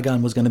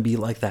 Trigon was going to be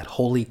like that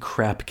holy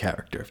crap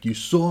character. If you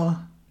saw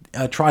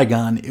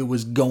Trigon, it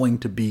was going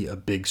to be a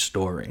big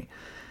story.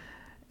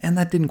 And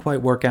that didn't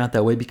quite work out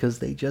that way because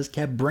they just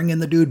kept bringing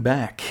the dude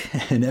back.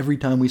 And every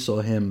time we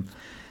saw him,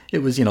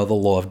 it was, the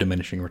law of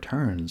diminishing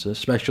returns,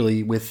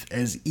 especially with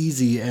as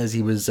easy as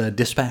he was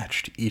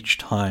dispatched each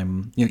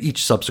time,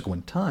 each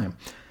subsequent time.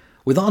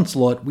 With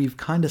Onslaught, we've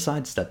kind of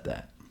sidestepped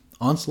that.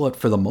 Onslaught,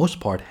 for the most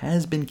part,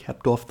 has been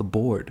kept off the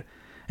board.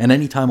 And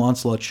anytime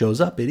Onslaught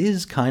shows up, it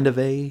is kind of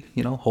a,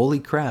 holy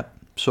crap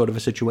sort of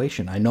a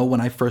situation. I know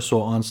when I first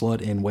saw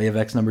Onslaught in Way of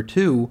X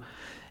 #2,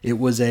 it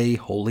was a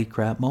holy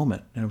crap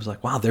moment. And it was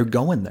like, wow, they're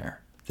going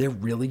there. They're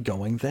really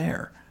going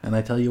there. And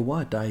I tell you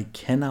what, I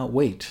cannot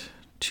wait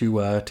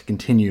to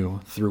continue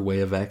through Way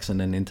of X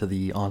and then into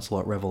the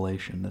Onslaught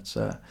Revelation.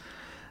 I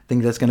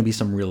think that's going to be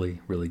some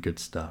really, really good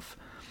stuff.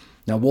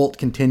 Now, Walt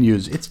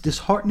continues, it's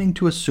disheartening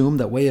to assume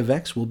that Way of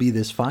X will be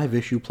this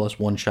 5-issue plus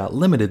one-shot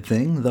limited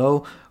thing,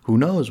 though who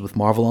knows, with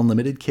Marvel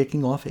Unlimited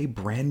kicking off a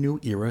brand new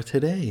era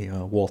today.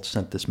 Walt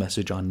sent this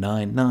message on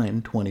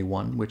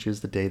 9/9/21, which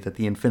is the day that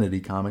the Infinity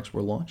Comics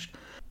were launched.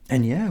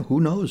 And yeah, who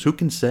knows, who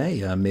can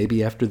say,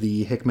 maybe after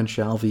the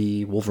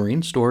Hickman-Shalvey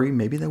Wolverine story,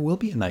 maybe there will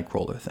be a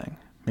Nightcrawler thing.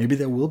 Maybe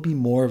there will be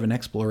more of an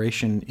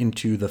exploration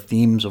into the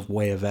themes of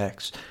Way of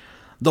X.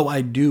 Though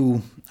I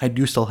do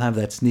still have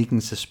that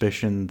sneaking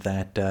suspicion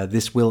that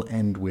this will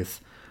end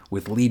with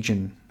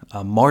Legion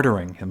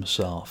martyring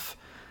himself.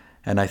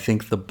 And I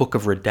think the Book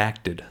of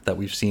Redacted that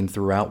we've seen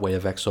throughout Way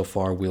of X so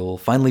far will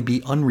finally be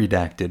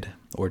unredacted,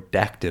 or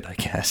dacted, I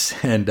guess.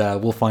 And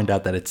we'll find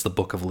out that it's the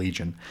Book of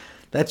Legion.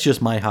 That's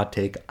just my hot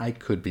take. I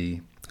could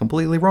be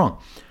completely wrong.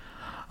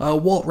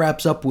 Walt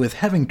wraps up with,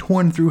 having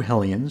torn through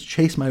Hellions,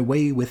 chased my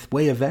way with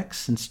Way of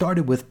X, and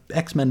started with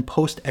X-Men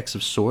post-X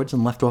of Swords,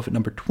 and left off at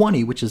number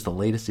 20, which is the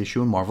latest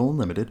issue in Marvel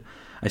Unlimited.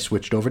 I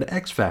switched over to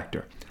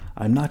X-Factor.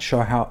 I'm not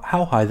sure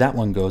how high that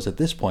one goes at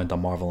this point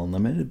on Marvel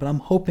Unlimited, but I'm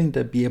hoping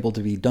to be able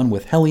to be done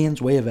with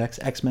Hellions, Way of X,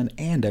 X-Men,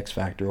 and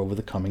X-Factor over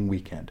the coming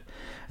weekend.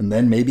 And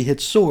then maybe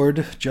hit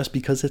Sword, just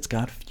because it's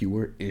got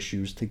fewer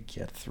issues to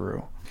get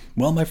through.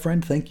 Well, my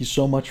friend, thank you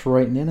so much for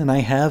writing in, and I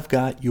have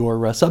got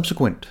your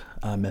subsequent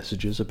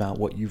messages about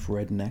what you've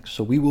read next,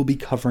 so we will be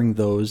covering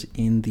those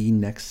in the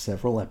next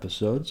several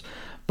episodes.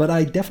 But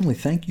I definitely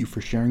thank you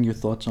for sharing your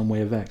thoughts on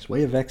Way of X.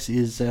 Way of X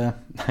is,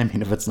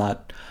 if it's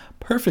not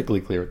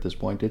perfectly clear at this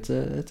point, it's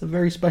a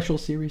very special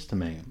series to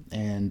me,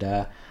 and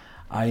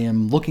I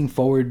am looking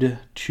forward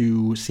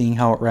to seeing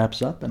how it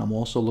wraps up, and I'm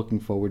also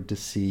looking forward to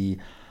see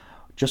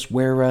just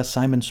where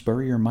Simon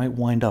Spurrier might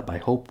wind up. I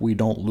hope we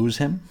don't lose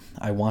him.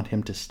 I want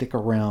him to stick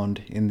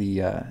around in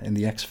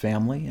the X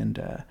family,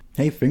 and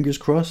hey, fingers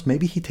crossed,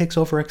 maybe he takes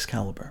over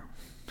Excalibur.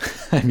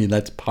 I mean,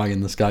 that's pie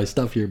in the sky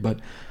stuff here, but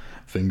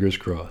fingers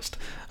crossed.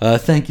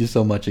 Thank you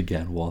so much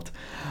again, Walt.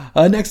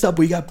 Next up,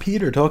 we got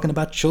Peter talking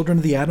about Children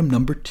of the Atom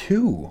number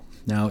 2.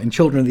 Now, in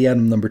Children of the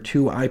Atom number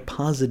 2, I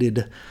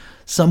posited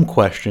some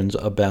questions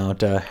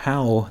about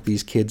how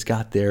these kids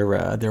got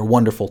their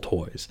wonderful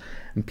toys.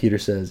 And Peter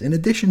says, in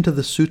addition to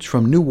the suits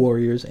from New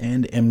Warriors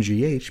and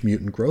MGH,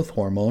 Mutant Growth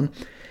Hormone,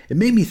 it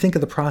made me think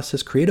of the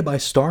process created by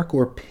Stark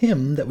or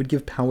Pym that would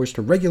give powers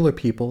to regular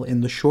people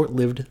in the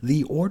short-lived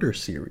The Order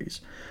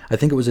series. I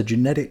think it was a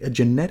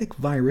genetic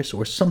virus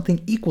or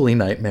something equally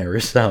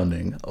nightmarish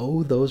sounding.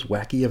 Oh, those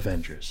wacky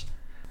Avengers.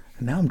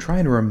 And now I'm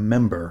trying to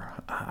remember.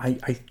 I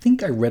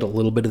think I read a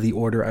little bit of The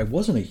Order. I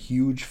wasn't a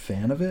huge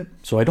fan of it,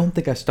 so I don't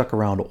think I stuck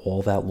around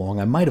all that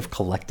long. I might have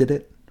collected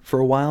it for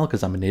a while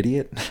because I'm an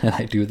idiot and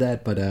I do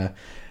that, but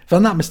if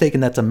I'm not mistaken,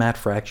 that's a Matt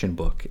Fraction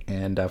book,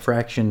 and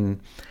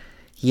Fraction,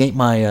 he ain't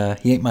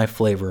my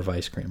flavor of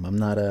ice cream. I'm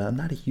not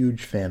a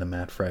huge fan of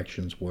Matt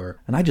Fraction's work,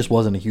 and I just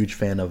wasn't a huge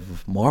fan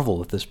of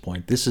Marvel at this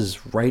point. This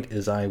is right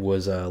as I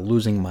was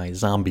losing my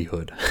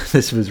zombiehood.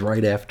 This was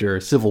right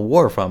after Civil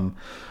War. If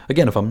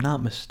I'm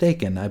not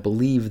mistaken, I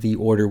believe The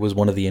Order was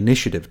one of the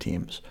initiative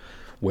teams,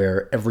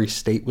 where every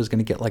state was going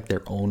to get like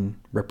their own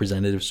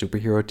representative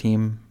superhero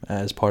team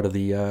as part of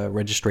the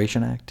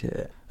Registration Act.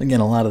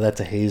 Again, a lot of that's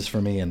a haze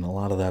for me, and a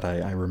lot of that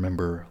I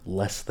remember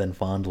less than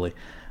fondly.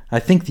 I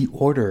think The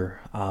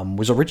Order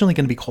was originally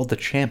going to be called the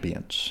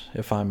Champions,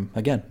 if I'm,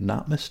 again,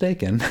 not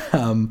mistaken.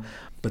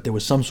 But there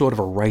was some sort of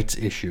a rights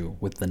issue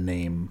with the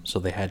name, so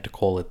they had to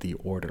call it The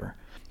Order.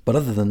 But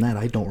other than that,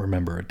 I don't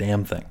remember a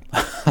damn thing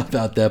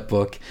about that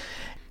book.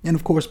 And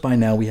of course, by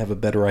now we have a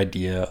better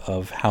idea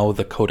of how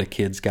the Coda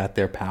kids got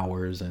their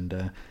powers.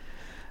 And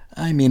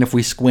I mean, if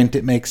we squint,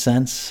 it makes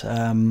sense.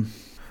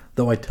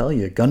 Though I tell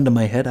you, gun to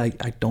my head,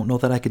 I don't know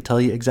that I could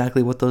tell you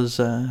exactly what those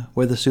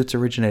where the suits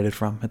originated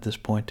from at this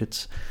point.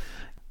 It's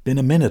been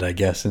a minute, I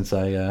guess, since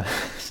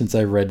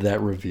I read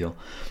that reveal.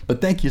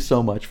 But thank you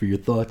so much for your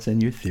thoughts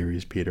and your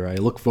theories, Peter. I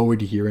look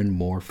forward to hearing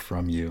more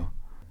from you.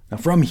 Now,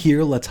 from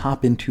here, let's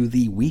hop into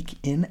the Week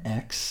in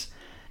X.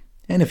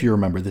 And if you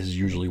remember, this is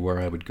usually where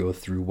I would go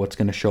through what's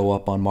going to show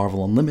up on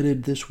Marvel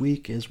Unlimited this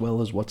week, as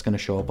well as what's going to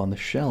show up on the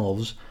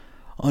shelves.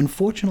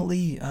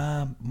 Unfortunately,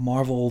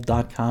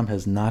 Marvel.com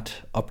has not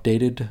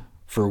updated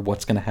for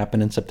what's going to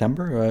happen in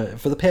September.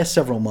 For the past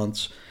several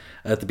months,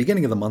 at the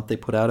beginning of the month, they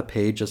put out a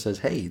page that says,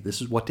 hey,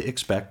 this is what to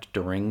expect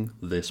during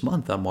this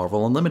month on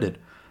Marvel Unlimited.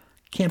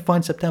 Can't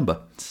find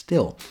September.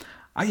 Still,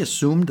 I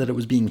assumed that it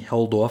was being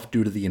held off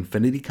due to the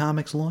Infinity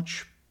Comics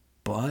launch,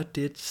 but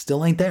it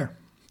still ain't there,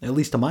 at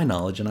least to my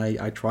knowledge. And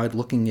I tried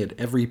looking at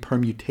every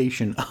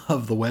permutation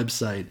of the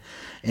website,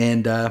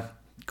 and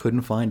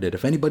couldn't find it.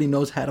 If anybody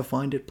knows how to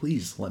find it,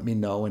 please let me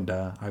know, and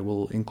I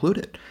will include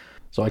it.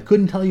 So I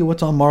couldn't tell you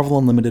what's on Marvel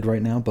Unlimited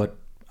right now, but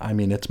I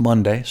mean, it's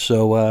Monday,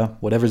 so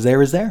whatever's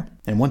there is there.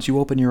 And once you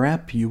open your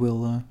app,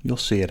 you'll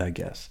see it, I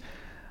guess.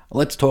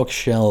 Let's talk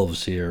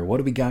shelves here. What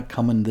do we got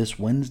coming this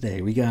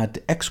Wednesday? We got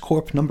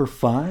X-Corp number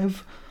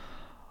 5,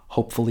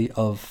 hopefully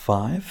of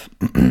 5.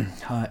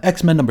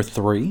 X-Men number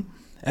 3.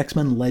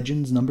 X-Men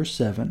Legends number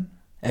 7.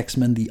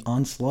 X-Men The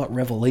Onslaught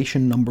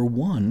Revelation number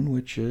 1,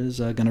 which is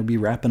going to be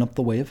wrapping up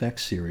the Way of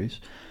X series.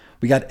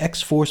 We got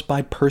X-Force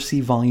by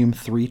Percy Volume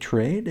 3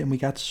 trade, and we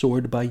got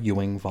Sword by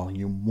Ewing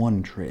Volume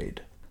 1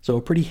 trade. So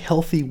a pretty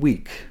healthy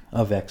week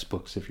of X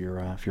books if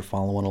you're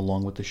following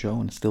along with the show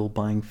and still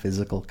buying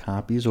physical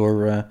copies,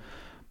 or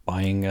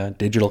buying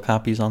digital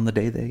copies on the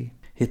day they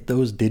hit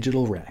those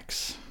digital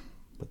racks.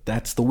 But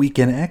that's the Week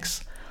in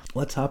X.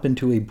 Let's hop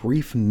into a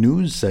brief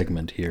news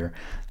segment here.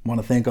 I want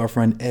to thank our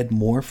friend Ed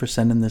Moore for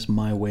sending this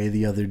my way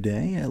the other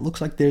day. It looks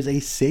like there's a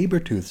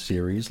Sabretooth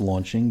series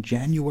launching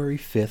January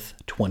 5th,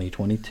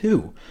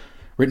 2022.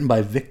 Written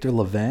by Victor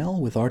LaValle,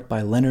 with art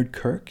by Leonard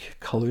Kirk,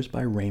 colors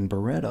by Rain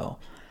Barretto.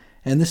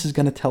 And this is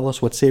going to tell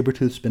us what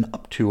Sabretooth's been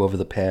up to over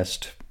the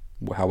past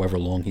however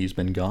long he's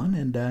been gone,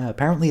 and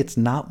apparently it's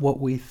not what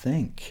we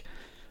think.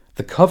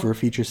 The cover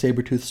features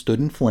Sabretooth stood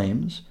in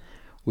flames,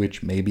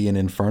 which may be an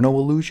Inferno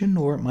illusion,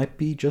 or it might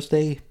be just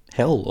a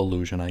Hell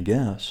illusion, I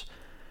guess.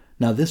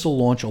 Now, this will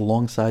launch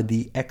alongside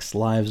the X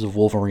Lives of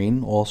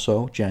Wolverine,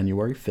 also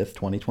January 5th,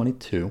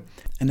 2022.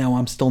 And now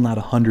I'm still not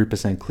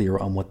 100% clear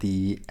on what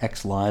the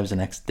X Lives and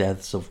X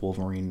Deaths of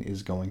Wolverine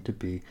is going to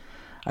be.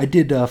 I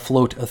did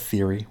float a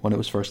theory when it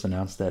was first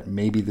announced that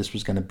maybe this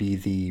was going to be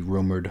the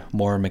rumored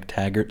Moira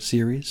McTaggart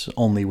series,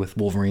 only with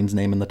Wolverine's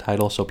name in the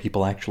title, so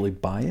people actually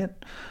buy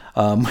it.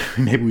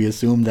 Maybe we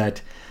assume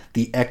that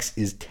the X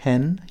is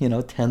 10,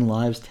 10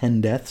 lives,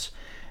 10 deaths,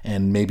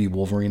 and maybe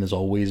Wolverine has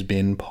always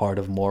been part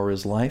of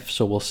Moira's life,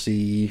 so we'll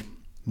see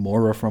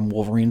Moira from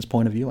Wolverine's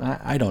point of view.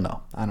 I don't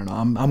know.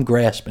 I'm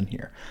grasping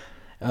here.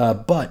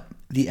 But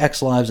the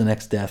X Lives and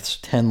X Deaths,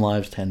 10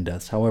 lives, 10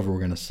 deaths, however we're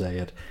going to say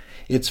it,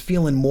 It's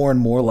feeling more and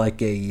more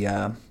like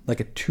a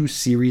two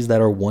series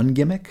that are one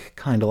gimmick,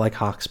 kind of like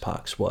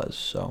Hoxpox was.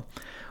 So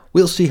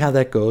we'll see how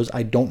that goes.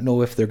 I don't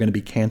know if they're going to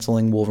be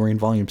canceling Wolverine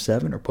Volume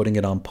 7 or putting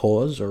it on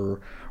pause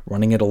or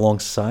running it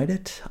alongside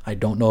it. I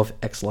don't know if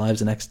X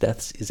Lives and X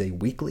Deaths is a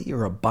weekly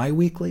or a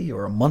bi-weekly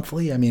or a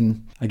monthly. I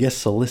mean, I guess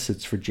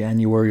solicits for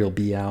January will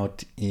be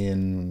out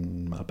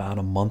in about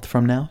a month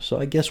from now. So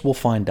I guess we'll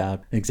find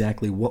out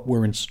exactly what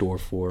we're in store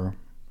for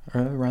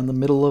around the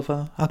middle of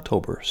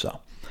October or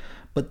so.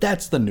 But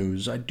that's the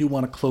news. I do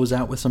want to close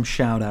out with some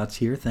shout-outs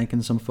here,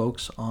 thanking some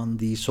folks on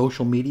the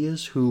social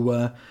medias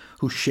who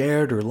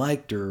shared or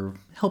liked or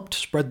helped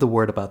spread the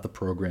word about the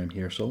program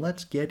here. So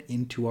let's get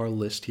into our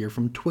list here.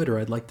 From Twitter,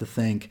 I'd like to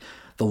thank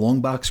The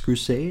Longbox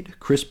Crusade,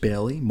 Chris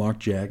Bailey, Mark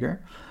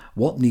Jagger,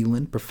 Walt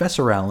Neeland,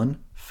 Professor Allen,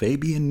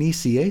 Fabian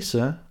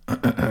Niciesa.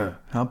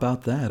 How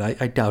about that?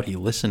 I doubt he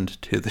listened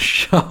to the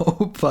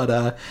show,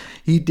 but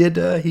he did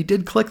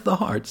click the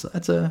hearts.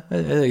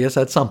 I guess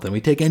that's something. We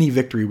take any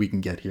victory we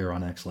can get here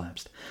on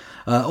X-Lapsed.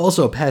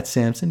 Also, Pat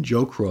Sampson,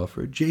 Joe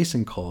Crawford,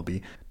 Jason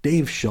Colby,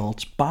 Dave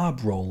Schultz,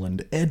 Bob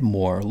Rowland, Ed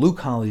Moore,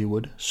 Luke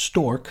Hollywood,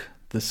 Stork,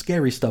 the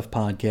Scary Stuff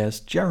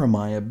Podcast,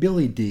 Jeremiah,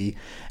 Billy D,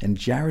 and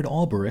Jared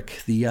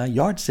Alberick, the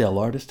yard sale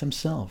artist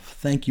himself.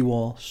 Thank you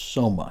all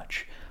so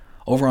much.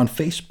 Over on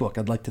Facebook,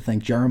 I'd like to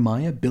thank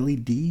Jeremiah, Billy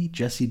D,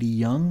 Jesse D.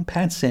 Young,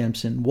 Pat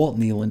Sampson, Walt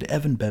Neeland,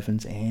 Evan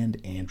Bevins, and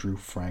Andrew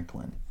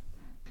Franklin.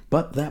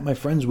 But that, my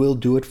friends, will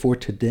do it for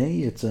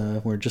today.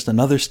 We're just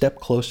another step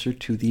closer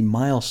to the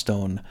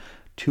milestone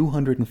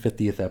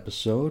 250th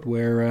episode,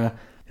 where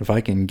if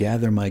I can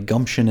gather my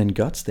gumption and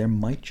guts, there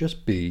might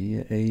just be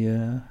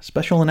a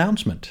special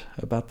announcement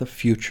about the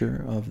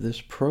future of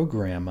this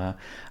program.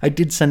 I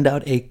did send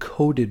out a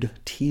coded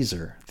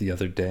teaser the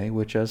other day,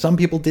 which some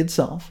people did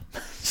solve.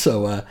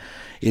 So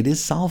it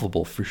is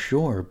solvable for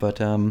sure. But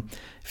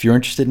if you're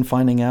interested in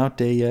finding out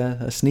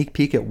a sneak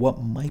peek at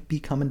what might be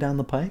coming down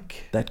the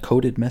pike, that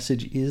coded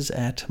message is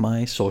at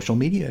my social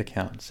media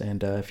accounts.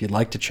 And if you'd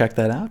like to check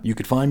that out, you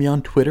could find me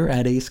on Twitter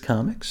at Ace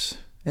Comics.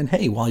 And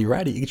hey, while you're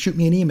at it, you can shoot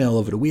me an email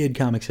over to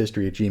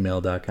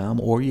weirdcomicshistory@gmail.com,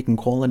 or you can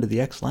call into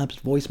the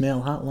X-Lapsed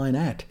voicemail hotline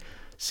at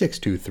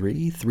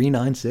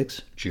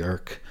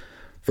 623-396-JERK.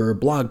 For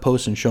blog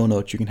posts and show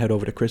notes, you can head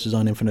over to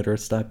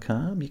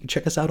chrisisoninfiniteearths.com. You can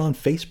check us out on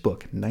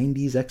Facebook.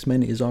 90s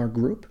X-Men is our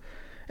group.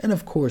 And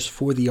of course,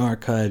 for the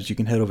archives, you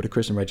can head over to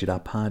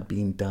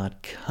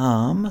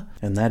chrisandreggie.podbean.com.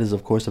 And that is,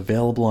 of course,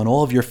 available on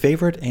all of your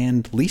favorite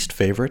and least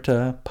favorite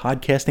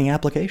podcasting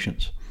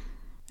applications.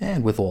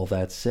 And with all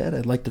that said,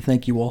 I'd like to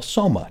thank you all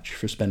so much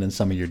for spending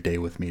some of your day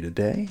with me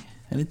today.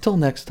 And until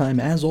next time,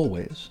 as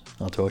always,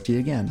 I'll talk to you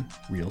again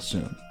real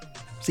soon.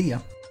 See ya.